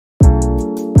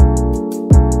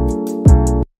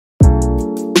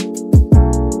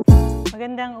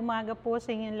Magandang umaga po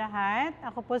sa inyong lahat.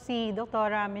 Ako po si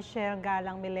Dr. Michelle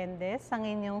Galang Melendez, ang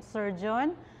inyong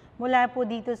surgeon mula po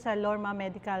dito sa Lorma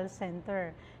Medical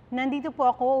Center. Nandito po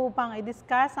ako upang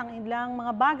i-discuss ang ilang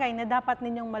mga bagay na dapat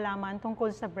ninyong malaman tungkol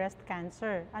sa breast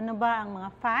cancer. Ano ba ang mga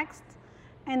facts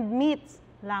and myths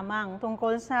lamang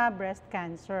tungkol sa breast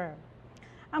cancer?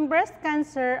 Ang breast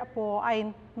cancer po ay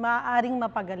maaring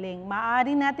mapagaling.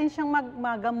 Maaari natin siyang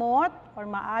magamot or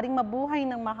maaring mabuhay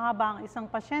ng mahaba ang isang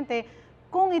pasyente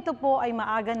kung ito po ay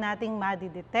maaga nating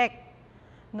madidetect.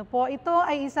 Ito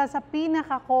ay isa sa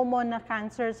pinaka-common na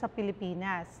cancer sa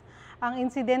Pilipinas. Ang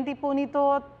insidente po nito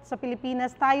sa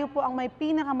Pilipinas, tayo po ang may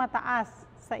pinakamataas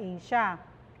sa Asya.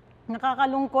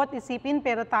 Nakakalungkot isipin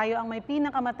pero tayo ang may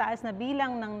pinakamataas na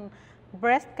bilang ng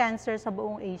breast cancer sa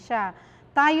buong Asya.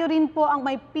 Tayo rin po ang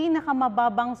may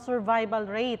pinakamababang survival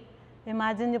rate.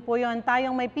 Imagine niyo po yun,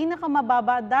 tayong may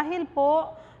pinakamababa dahil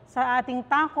po sa ating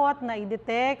takot na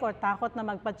i-detect o takot na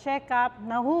magpa-check up,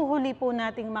 nahuhuli po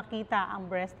nating makita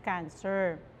ang breast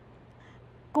cancer.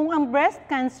 Kung ang breast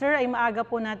cancer ay maaga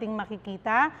po nating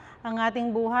makikita, ang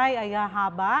ating buhay ay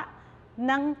hahaba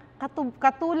ng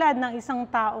katulad ng isang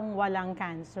taong walang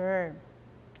cancer.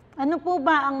 Ano po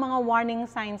ba ang mga warning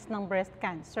signs ng breast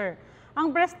cancer?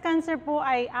 Ang breast cancer po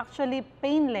ay actually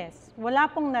painless. Wala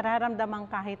pong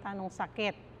nararamdamang kahit anong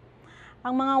sakit.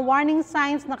 Ang mga warning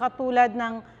signs na katulad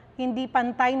ng hindi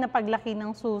pantay na paglaki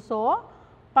ng suso,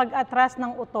 pag-atras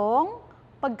ng utong,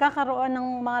 pagkakaroon ng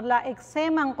mga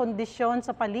eksemang kondisyon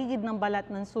sa paligid ng balat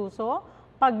ng suso,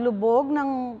 paglubog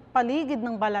ng paligid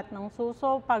ng balat ng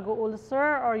suso,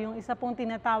 pag-ulcer or yung isa pong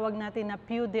tinatawag natin na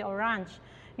peau d'orange.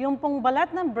 Yung pong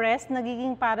balat ng breast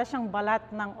nagiging para siyang balat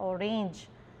ng orange.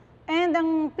 And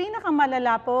ang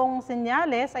pinakamalala pong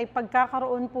senyales ay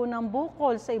pagkakaroon po ng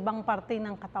bukol sa ibang parte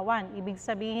ng katawan. Ibig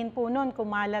sabihin po nun,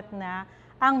 kumalat na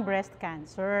ang breast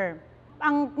cancer.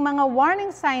 Ang mga warning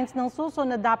signs ng suso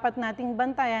na dapat nating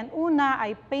bantayan, una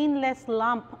ay painless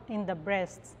lump in the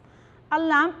breast. A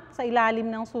lump sa ilalim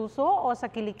ng suso o sa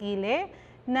kilikili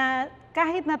na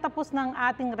kahit natapos ng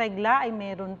ating regla ay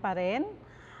meron pa rin.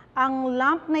 Ang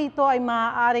lump na ito ay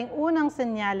maaaring unang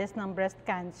senyales ng breast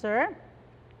cancer.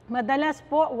 Madalas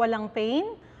po walang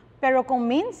pain, pero kung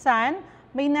minsan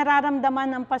may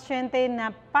nararamdaman ng pasyente na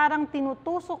parang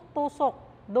tinutusok-tusok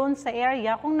doon sa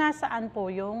area kung nasaan po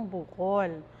yung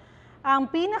bukol. Ang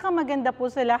pinakamaganda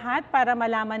po sa lahat para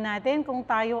malaman natin kung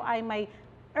tayo ay may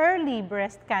early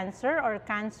breast cancer or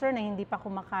cancer na hindi pa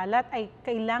kumakalat ay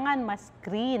kailangan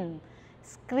ma-screen.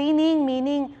 Screening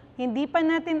meaning hindi pa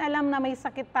natin alam na may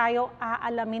sakit tayo,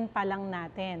 aalamin pa lang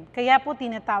natin. Kaya po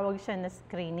tinatawag siya na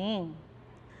screening.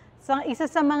 So, isa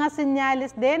sa mga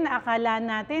senyales din na akala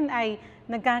natin ay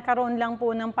nagkakaroon lang po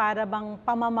ng parabang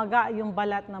pamamaga yung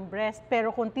balat ng breast.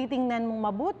 Pero kung titingnan mong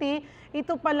mabuti,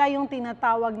 ito pala yung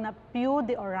tinatawag na peau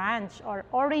d'orange or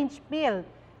orange peel.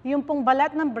 Yung pong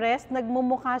balat ng breast,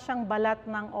 nagmumukha siyang balat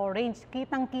ng orange.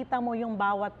 Kitang-kita mo yung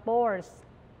bawat pores.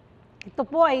 Ito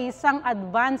po ay isang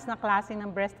advanced na klase ng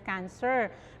breast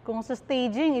cancer. Kung sa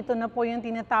staging, ito na po yung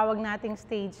tinatawag nating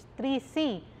stage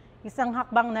 3C. Isang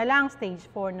hakbang na lang, stage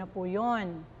 4 na po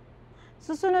yun.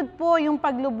 Susunod po yung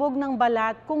paglubog ng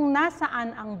balat kung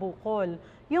nasaan ang bukol.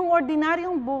 Yung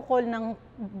ordinaryong bukol ng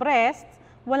breast,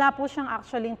 wala po siyang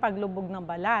actually paglubog ng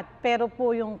balat. Pero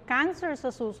po yung cancer sa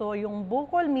suso, yung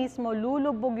bukol mismo,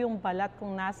 lulubog yung balat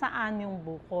kung nasaan yung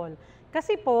bukol.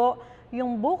 Kasi po,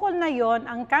 yung bukol na yon,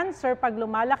 ang cancer pag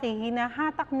lumalaki,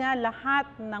 hinahatak niya lahat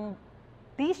ng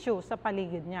tissue sa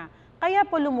paligid niya. Kaya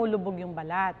po lumulubog yung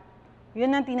balat.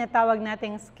 Yun ang tinatawag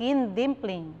nating skin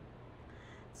dimpling.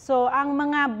 So, ang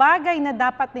mga bagay na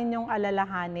dapat ninyong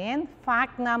alalahanin,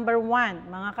 fact number 1,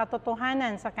 mga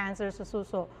katotohanan sa cancer sa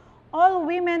suso. All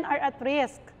women are at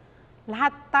risk.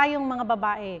 Lahat tayong mga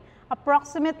babae.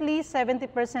 Approximately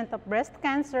 70% of breast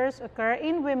cancers occur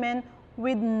in women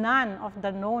with none of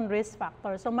the known risk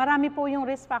factors. So, marami po yung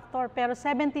risk factor, pero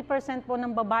 70% po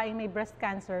ng babae may breast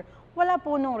cancer, wala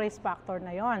po nung risk factor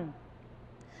na yon.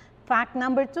 Fact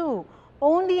number 2,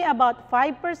 only about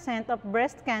 5% of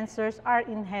breast cancers are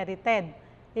inherited.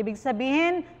 Ibig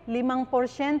sabihin,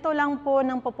 5% lang po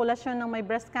ng populasyon ng may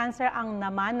breast cancer ang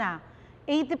namana.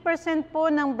 80%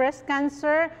 po ng breast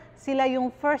cancer, sila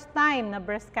yung first time na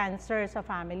breast cancer sa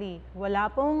family. Wala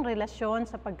pong relasyon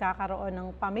sa pagkakaroon ng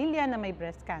pamilya na may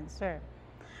breast cancer.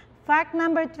 Fact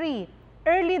number 3,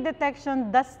 early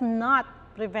detection does not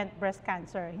prevent breast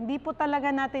cancer. Hindi po talaga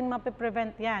natin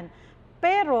mapiprevent yan.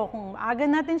 Pero kung maaga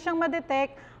natin siyang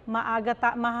ma-detect,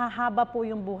 mahahaba po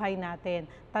yung buhay natin.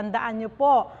 Tandaan nyo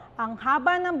po, ang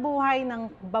haba ng buhay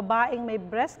ng babaeng may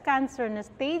breast cancer na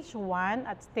stage 1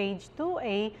 at stage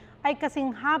 2A ay kasing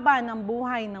haba ng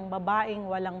buhay ng babaeng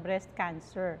walang breast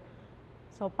cancer.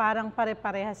 So parang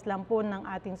pare-parehas lang po ng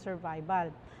ating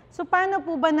survival. So paano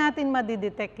po ba natin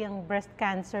madidetect yung breast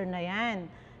cancer na yan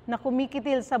na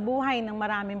kumikitil sa buhay ng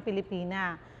maraming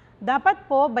Pilipina? Dapat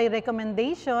po by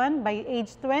recommendation, by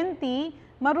age 20,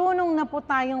 marunong na po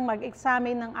tayong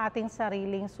mag-examine ng ating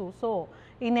sariling suso.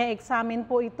 Ine-examine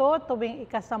po ito tuwing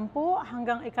ika-10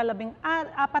 hanggang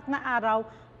ika-14 na araw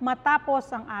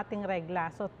matapos ang ating regla.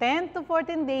 So 10 to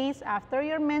 14 days after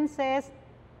your menses,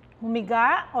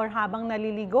 humiga or habang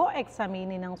naliligo,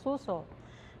 examinin ang suso.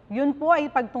 Yun po ay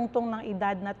pagtungtong ng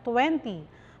edad na 20.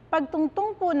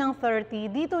 Pagtungtong po ng 30,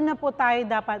 dito na po tayo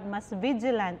dapat mas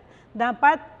vigilant.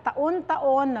 Dapat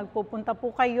taon-taon nagpupunta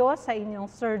po kayo sa inyong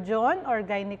surgeon or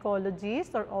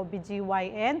gynecologist or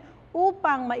OBGYN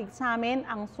upang ma-examine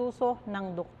ang suso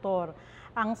ng doktor.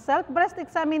 Ang self-breast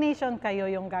examination kayo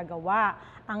yung gagawa.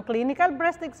 Ang clinical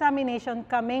breast examination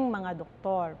kaming mga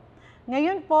doktor.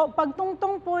 Ngayon po,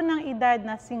 pagtungtong po ng edad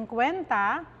na 50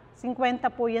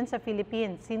 po yan sa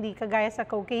Philippines. Hindi kagaya sa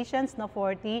Caucasians na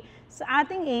 40. Sa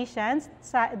ating Asians,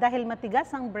 dahil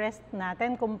matigas ang breast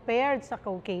natin compared sa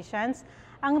Caucasians,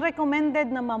 ang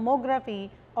recommended na mammography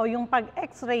o yung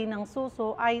pag-x-ray ng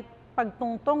suso ay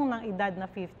pagtungtong ng edad na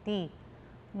 50.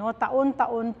 No,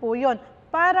 taon-taon po yun.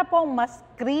 Para po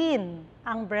ma-screen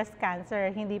ang breast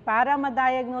cancer. Hindi para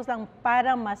ma-diagnose lang,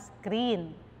 para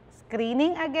ma-screen.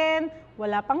 Screening again,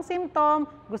 wala pang symptom,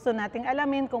 gusto nating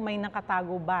alamin kung may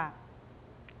nakatago ba.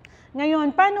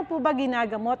 Ngayon, paano po ba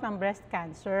ginagamot ang breast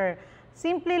cancer?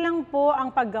 Simple lang po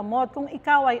ang paggamot kung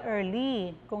ikaw ay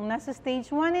early. Kung nasa stage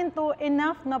 1 and 2,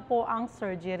 enough na po ang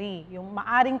surgery. Yung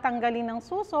maaring tanggalin ng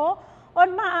suso o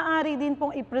maaari din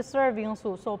pong i-preserve yung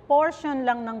suso. Portion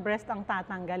lang ng breast ang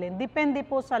tatanggalin. Depende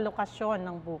po sa lokasyon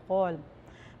ng bukol.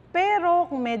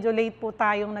 Pero kung medyo late po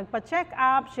tayong nagpa-check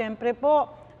up, syempre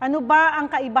po, ano ba ang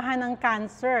kaibahan ng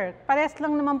cancer? Pares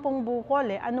lang naman pong bukol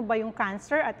eh. Ano ba yung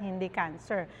cancer at hindi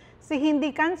cancer? Si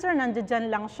hindi cancer, nandiyan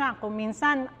lang siya. Kung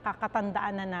minsan,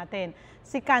 kakatandaan na natin.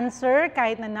 Si cancer,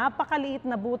 kahit na napakaliit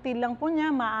na butil lang po niya,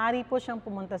 maaari po siyang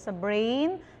pumunta sa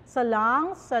brain, sa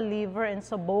lungs, sa liver, and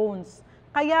sa bones.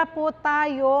 Kaya po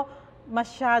tayo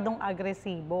masyadong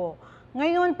agresibo.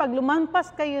 Ngayon, pag lumampas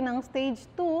kayo ng stage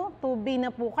 2, 2B na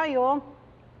po kayo,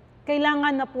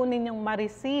 kailangan na po ninyong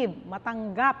ma-receive,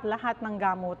 matanggap lahat ng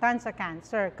gamutan sa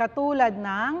cancer. Katulad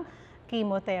ng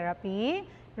chemotherapy,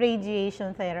 radiation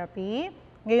therapy.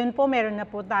 Ngayon po meron na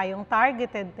po tayong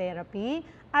targeted therapy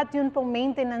at yun pong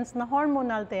maintenance na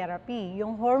hormonal therapy.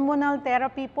 Yung hormonal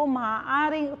therapy po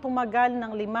maaaring tumagal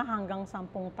ng 5 hanggang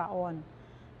 10 taon.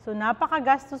 So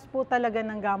napakagastos po talaga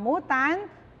ng gamutan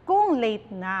kung late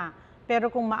na. Pero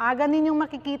kung maaga ninyong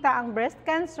makikita ang breast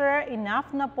cancer,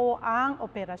 enough na po ang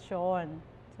operasyon.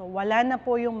 So wala na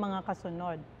po yung mga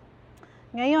kasunod.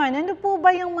 Ngayon, ano po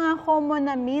ba yung mga common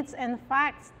na myths and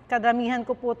facts? Kadamihan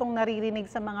ko po itong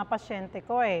naririnig sa mga pasyente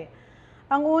ko eh.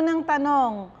 Ang unang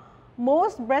tanong,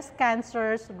 most breast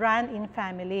cancers run in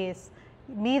families.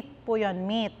 Myth po yun,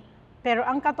 myth. Pero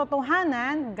ang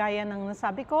katotohanan, gaya ng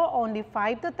nasabi ko, only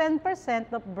 5 to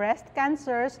 10% of breast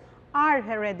cancers are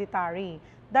hereditary.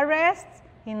 The rest,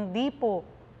 hindi po.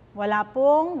 Wala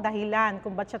pong dahilan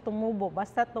kung ba't siya tumubo.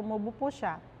 Basta tumubo po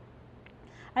siya.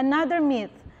 Another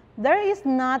myth, there is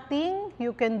nothing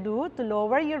you can do to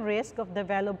lower your risk of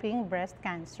developing breast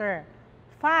cancer.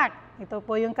 Fact, ito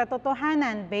po yung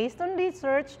katotohanan. Based on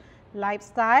research,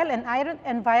 lifestyle and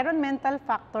environmental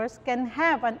factors can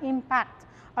have an impact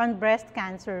on breast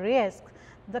cancer risk.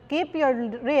 To keep your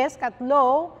risk at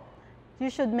low,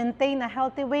 you should maintain a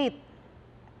healthy weight,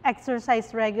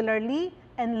 exercise regularly,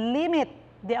 and limit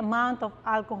the amount of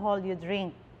alcohol you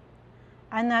drink.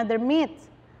 Another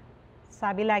myth,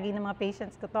 sabi lagi ng mga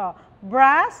patients ko to,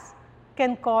 bras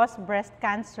can cause breast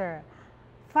cancer.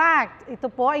 Fact, ito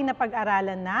po ay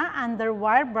napag-aralan na,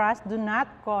 underwire bras do not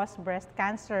cause breast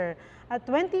cancer. A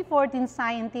 2014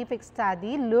 scientific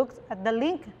study looked at the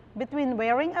link between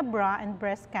wearing a bra and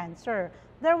breast cancer.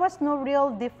 There was no real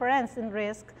difference in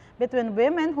risk between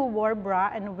women who wore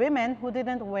bra and women who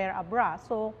didn't wear a bra.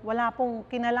 So, wala pong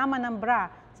kinalaman ng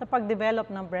bra sa pag-develop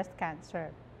ng breast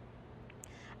cancer.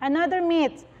 Another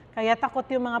myth, kaya takot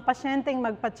yung mga pasyenteng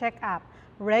magpa-check up.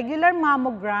 Regular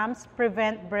mammograms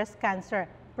prevent breast cancer.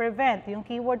 Prevent, yung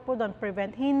keyword po doon,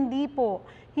 prevent. Hindi po.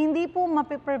 Hindi po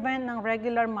mapiprevent ng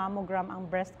regular mammogram ang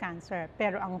breast cancer.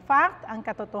 Pero ang fact, ang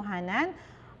katotohanan,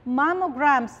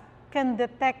 mammograms can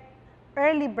detect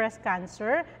early breast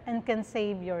cancer and can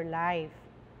save your life.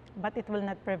 But it will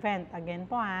not prevent. Again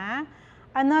po ha.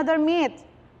 Another myth,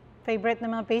 favorite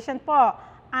ng mga patient po,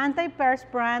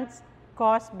 antiperspirants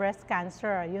cause breast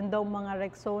cancer. Yun daw mga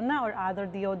Rexona or other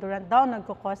deodorant daw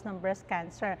nagkukos ng breast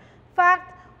cancer.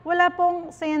 Fact, wala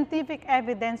pong scientific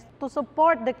evidence to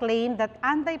support the claim that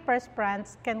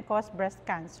antiperspirants can cause breast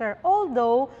cancer.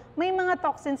 Although, may mga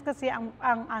toxins kasi ang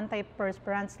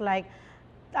antiperspirants like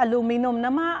aluminum na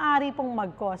maaari pong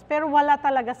mag-cause. Pero wala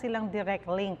talaga silang direct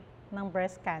link ng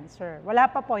breast cancer. Wala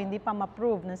pa po, hindi pa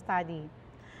ma-prove ng study.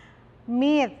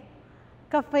 Myth,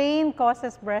 caffeine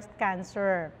causes breast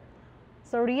cancer.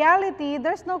 So reality,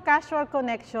 there's no causal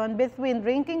connection between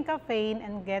drinking caffeine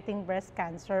and getting breast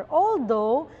cancer.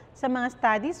 Although, sa mga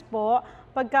studies po,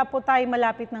 pagka po tayo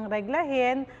malapit ng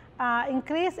reglahin,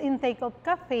 increased intake of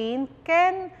caffeine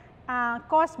can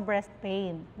cause breast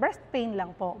pain. Breast pain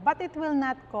lang po, but it will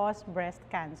not cause breast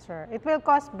cancer. It will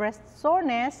cause breast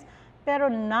soreness, pero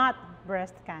not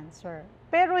breast cancer.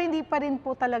 Pero hindi pa rin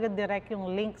po talaga direct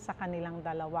yung link sa kanilang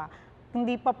dalawa.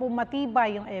 Hindi pa po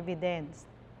matibay yung evidence.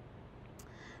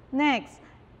 Next,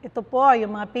 ito po,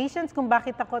 yung mga patients kung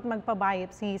bakit takot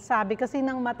magpa-biopsy. Sabi kasi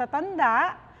ng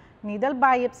matatanda, needle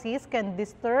biopsies can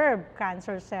disturb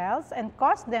cancer cells and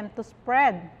cause them to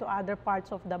spread to other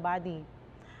parts of the body.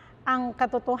 Ang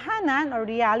katotohanan or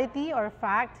reality or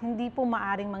fact, hindi po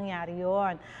maaring mangyari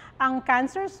yon. Ang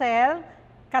cancer cell,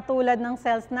 katulad ng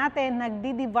cells natin,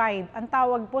 nagdi-divide. Ang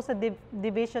tawag po sa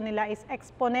division nila is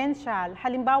exponential.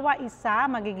 Halimbawa, isa,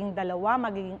 magiging dalawa,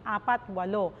 magiging apat, 8.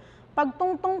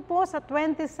 Pagtungtong po sa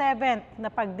 27th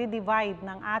na pagdi-divide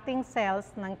ng ating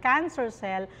cells, ng cancer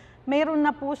cell, mayroon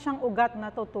na po siyang ugat na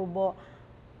tutubo.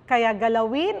 Kaya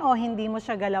galawin o hindi mo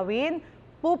siya galawin,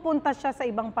 pupunta siya sa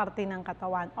ibang parte ng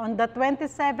katawan. On the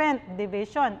 27th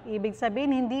division, ibig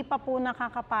sabihin hindi pa po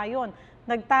nakakapayon.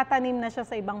 Nagtatanim na siya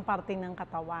sa ibang parte ng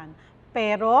katawan.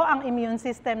 Pero ang immune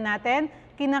system natin,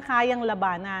 kinakayang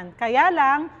labanan. Kaya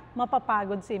lang,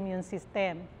 mapapagod si immune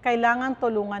system. Kailangan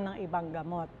tulungan ng ibang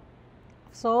gamot.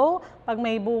 So, pag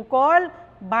may bukol,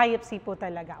 biopsy po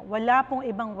talaga. Wala pong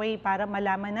ibang way para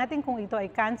malaman natin kung ito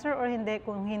ay cancer or hindi.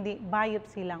 Kung hindi,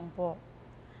 biopsy lang po.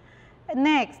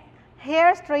 Next,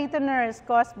 hair straighteners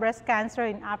cause breast cancer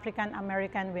in African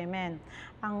American women.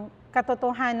 Ang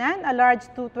katotohanan, a large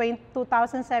 2007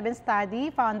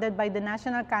 study founded by the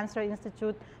National Cancer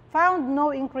Institute found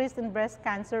no increase in breast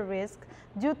cancer risk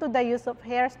due to the use of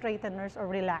hair straighteners or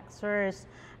relaxers.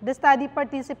 The study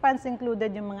participants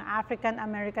included yung mga African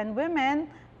American women.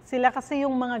 Sila kasi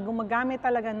yung mga gumagamit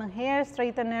talaga ng hair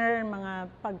straightener, mga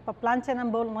pagpaplansya ng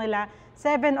buhok nila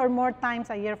 7 or more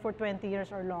times a year for 20 years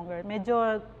or longer.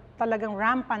 Medyo talagang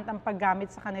rampant ang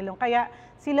paggamit sa kanilong. Kaya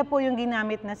sila po yung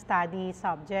ginamit na study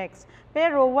subjects.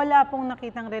 Pero wala pong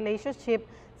nakitang relationship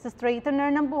sa straightener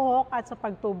ng buhok at sa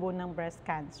pagtubo ng breast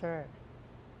cancer.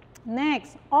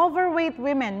 Next, overweight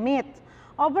women, myth.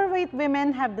 Overweight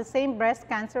women have the same breast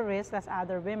cancer risk as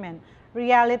other women.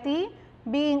 Reality,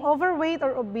 being overweight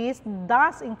or obese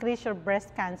does increase your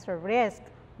breast cancer risk.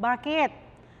 Bakit?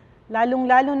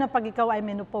 Lalong-lalo na pag ikaw ay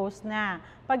menopause na.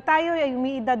 Pag tayo ay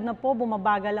umiidad na po,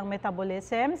 bumabagal ang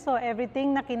metabolism. So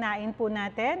everything na kinain po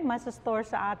natin, masastore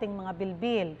sa ating mga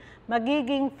bilbil.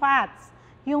 Magiging fats.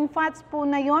 Yung fats po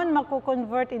na yon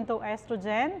makukonvert into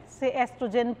estrogen. Si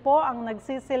estrogen po ang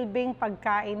nagsisilbing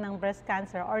pagkain ng breast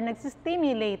cancer or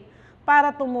nagsistimulate para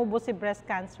tumubo si breast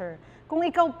cancer. Kung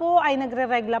ikaw po ay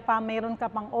nagre-regla pa, mayroon ka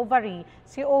pang ovary,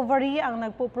 si ovary ang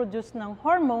nagpo-produce ng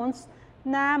hormones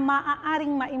na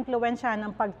maaaring ma-impluwensya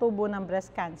ng pagtubo ng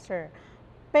breast cancer.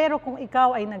 Pero kung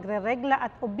ikaw ay nagre-regla at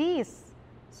obese,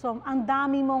 so ang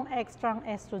dami mong extra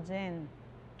estrogen.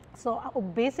 So,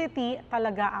 obesity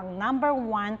talaga ang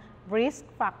 #1 risk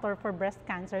factor for breast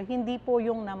cancer, hindi po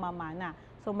yung namamana.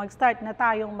 So, mag-start na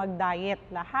tayong mag-diet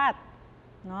lahat.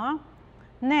 No?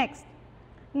 Next,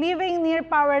 living near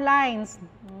power lines.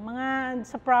 Mga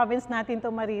sa province natin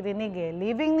to maririnig eh.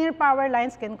 Living near power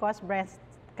lines can cause breast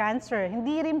cancer.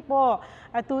 Hindi rin po.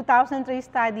 A 2003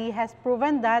 study has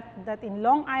proven that in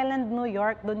Long Island, New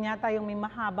York, doon yata yung may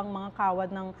mahabang mga kawad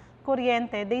ng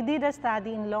kuryente, they did a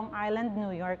study in Long Island, New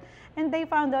York, and they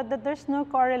found out that there's no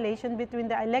correlation between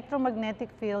the electromagnetic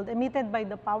field emitted by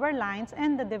the power lines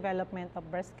and the development of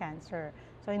breast cancer.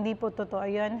 So, hindi po totoo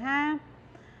yun, ha?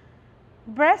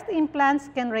 Breast implants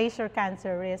can raise your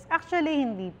cancer risk. Actually,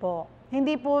 hindi po.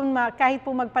 Hindi po, kahit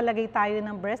po magpalagay tayo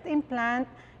ng breast implant,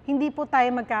 hindi po tayo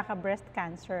magkaka-breast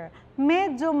cancer.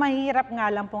 Medyo mahirap nga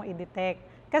lang pong i-detect.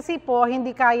 Kasi po,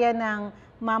 hindi kaya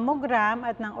ng mammogram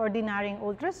at ng ordinaryong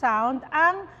ultrasound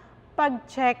ang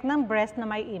pag-check ng breast na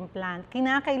may implant.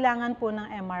 Kinakailangan po ng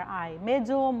MRI.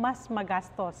 Medyo mas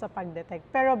magastos sa pag-detect.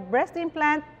 Pero breast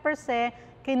implant per se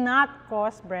cannot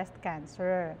cause breast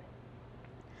cancer.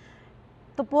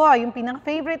 Ito po, yung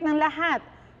pinaka-favorite ng lahat,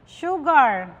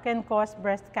 sugar can cause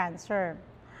breast cancer.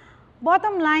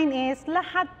 Bottom line is,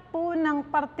 lahat po ng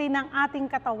parte ng ating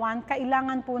katawan,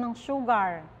 kailangan po ng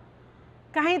sugar.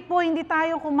 Kahit po hindi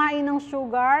tayo kumain ng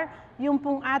sugar, yung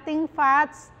pong ating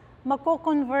fats,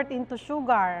 magko-convert into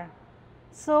sugar.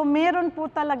 So, meron po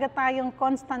talaga tayong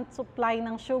constant supply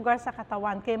ng sugar sa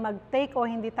katawan. Kaya mag-take o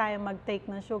hindi tayo mag-take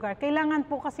ng sugar. Kailangan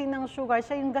po kasi ng sugar,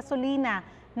 siya yung gasolina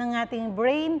ng ating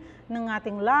brain, ng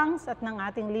ating lungs, at ng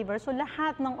ating liver. So,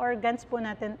 lahat ng organs po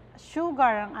natin,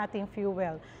 sugar ang ating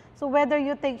fuel. So, whether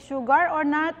you take sugar or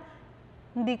not,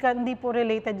 hindi po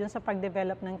related yun sa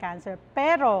pag-develop ng cancer.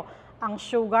 Pero, ang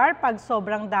sugar, pag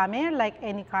sobrang dami, like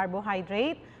any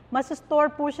carbohydrate, mas-store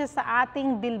po siya sa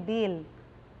ating bilbil.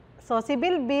 So, si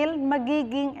bilbil,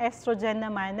 magiging estrogen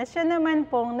naman, na siya naman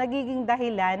pong nagiging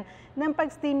dahilan ng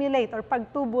pag-stimulate or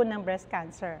pagtubo ng breast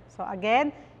cancer. So,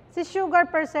 again, si sugar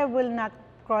per se will not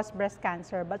cause breast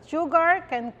cancer, but sugar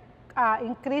can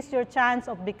increase your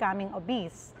chance of becoming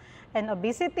obese. And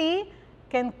obesity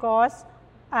can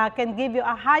give you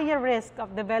a higher risk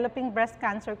of developing breast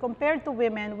cancer compared to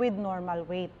women with normal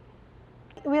weight.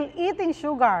 Will eating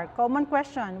sugar, common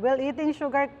question, will eating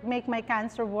sugar make my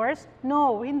cancer worse?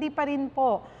 No, hindi pa rin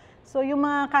po. So yung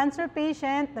mga cancer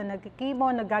patient na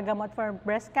nagkikimo, nagagamot for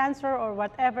breast cancer or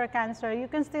whatever cancer,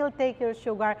 you can still take your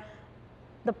sugar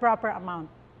the proper amount.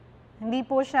 Hindi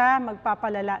po siya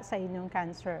magpapalala sa inyong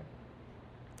cancer.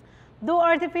 Do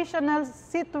artificial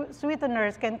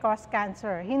sweeteners can cause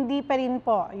cancer? Hindi pa rin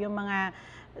po. Yung mga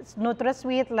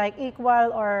NutraSweet like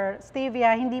Equal or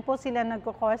Stevia, hindi po sila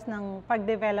nagkukos ng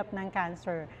pag-develop ng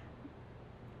cancer.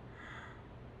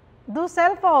 Do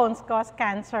cell phones cause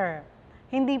cancer?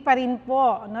 Hindi pa rin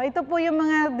po. No? Ito po yung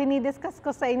mga dinidiscuss ko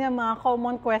sa inyo, mga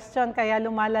common question, kaya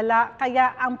lumalala.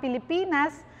 Kaya ang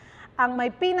Pilipinas, ang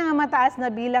may pinakamataas na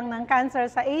bilang ng cancer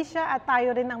sa Asia at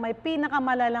tayo rin ang may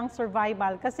pinakamalalang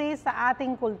survival kasi sa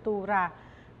ating kultura.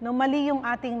 No, mali yung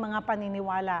ating mga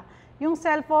paniniwala. Yung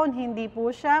cellphone, hindi po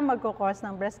siya magkukos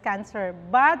ng breast cancer.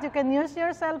 But you can use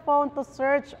your cellphone to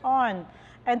search on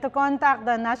and to contact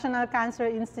the National Cancer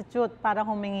Institute para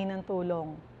humingi ng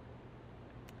tulong.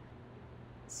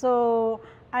 So,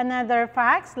 another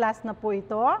facts, last na po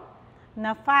ito,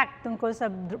 na fact tungkol sa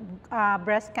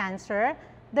breast cancer.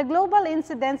 The global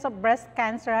incidence of breast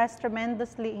cancer has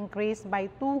tremendously increased by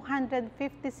 256%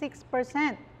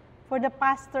 for the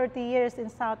past 30 years in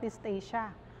Southeast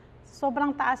Asia.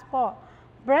 Sobrang taas po.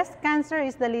 Breast cancer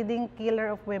is the leading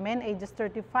killer of women ages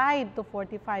 35 to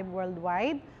 45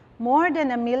 worldwide. More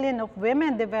than 1 million of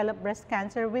women develop breast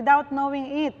cancer without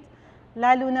knowing it,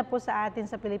 lalo na po sa atin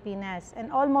sa Pilipinas.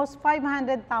 And almost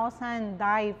 500,000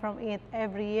 die from it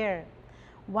every year.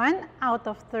 1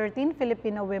 out of 13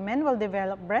 Filipino women will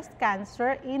develop breast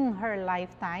cancer in her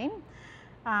lifetime.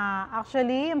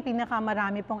 Actually, ang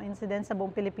pinakamarami pong incidence sa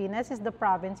buong Pilipinas is the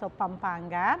province of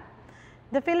Pampanga.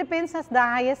 The Philippines has the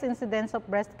highest incidence of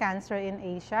breast cancer in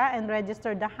Asia and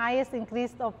registered the highest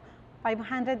increase of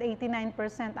 589%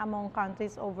 among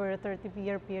countries over a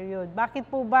 30-year period. Bakit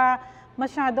po ba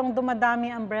masyadong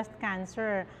dumadami ang breast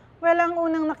cancer? Well, ang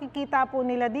unang nakikita po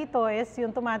nila dito is yung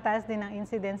tumataas din ang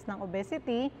incidence ng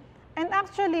obesity. And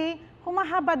actually,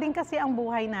 humahaba din kasi ang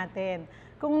buhay natin.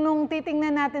 Kung nung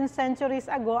titingnan natin centuries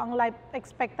ago, ang life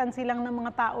expectancy lang ng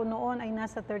mga tao noon ay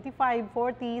nasa 35,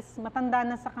 40s, matanda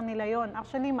na sa kanila yon.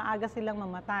 Actually, maaga silang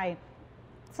mamatay.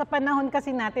 Sa panahon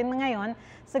kasi natin ngayon,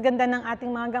 sa ganda ng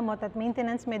ating mga gamot at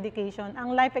maintenance medication,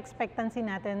 ang life expectancy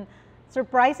natin,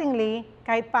 surprisingly,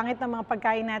 kahit pangit ng mga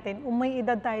pagkain natin,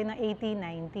 edad tayo ng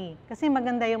 80, 90. Kasi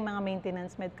maganda yung mga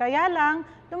maintenance med. Kaya lang,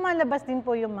 lumalabas din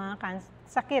po yung mga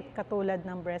sakit katulad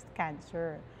ng breast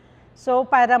cancer. So,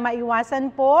 para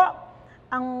maiwasan po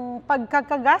ang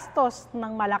pagkakagastos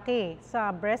ng malaki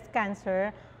sa breast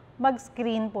cancer,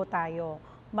 mag-screen po tayo.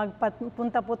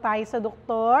 Magpunta po tayo sa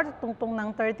doktor, tungtong ng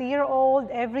 30-year-old.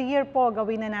 Every year po,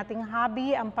 gawin na nating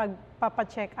hobby ang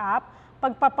pagpapacheck up,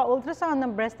 pagpapa-ultrasound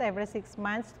ng breast every 6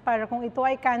 months para kung ito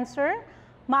ay cancer,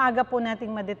 maaga po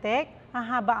nating ma-detect,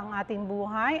 hahaba ang ating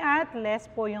buhay at less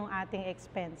po yung ating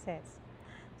expenses.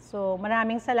 So,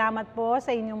 maraming salamat po sa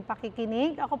inyong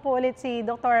pakikinig. Ako po ulit si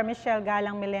Dr. Michelle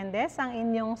Galang Melendez, ang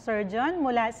inyong surgeon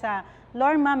mula sa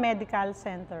Lorma Medical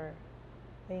Center.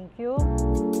 Thank you.